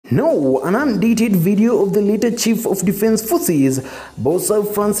No, an undated video of the later Chief of Defense Forces, Bossa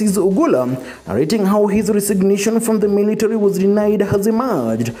Francis Ogolla, narrating how his resignation from the military was denied has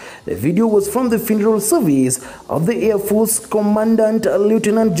emerged. The video was from the funeral service of the Air Force Commandant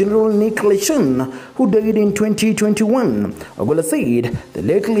Lieutenant General Nick Leshan, who died in 2021. Ogolla said the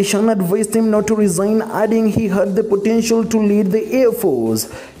late Leshan advised him not to resign, adding he had the potential to lead the Air Force.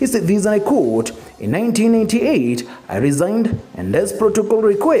 He said this, and I quote, "In 1988, I resigned, and as protocol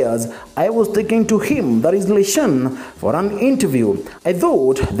requires, I was taken to him," that is Leshan, for an interview. "I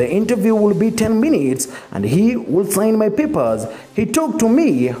thought the interview would be 10 minutes and he would sign my papers. He talked to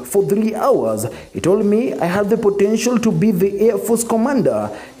me for 3 hours. He told me I had the potential to be the Air Force commander.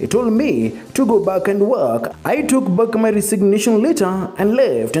 He told me to go back and work. I took back my resignation letter and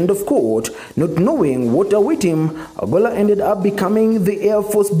left," end of quote. Not knowing what awaited him, Ogolla ended up becoming the Air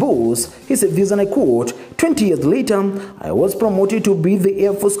Force boss. He said this, and I quote, "20 years later, I was promoted to be the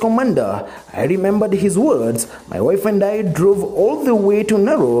Air Force commander. I remembered his words. My wife and I drove all the way to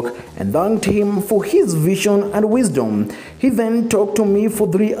Narok and thanked him for his vision and wisdom. He then talked to me for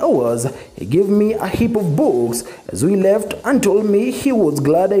 3 hours. He gave me a heap of books as we left and told me he was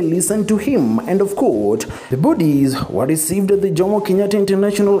glad I listened to him," end of quote. The bodies were received at the Jomo Kenyatta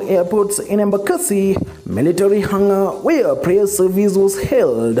International Airport in Embakasi military hangar, where prayer service was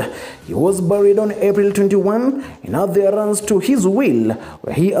held. He was buried on April 21 in adherence to his will,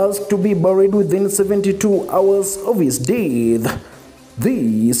 where he asked to be buried within 72 hours of his death.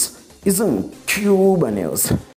 This is Cuba News.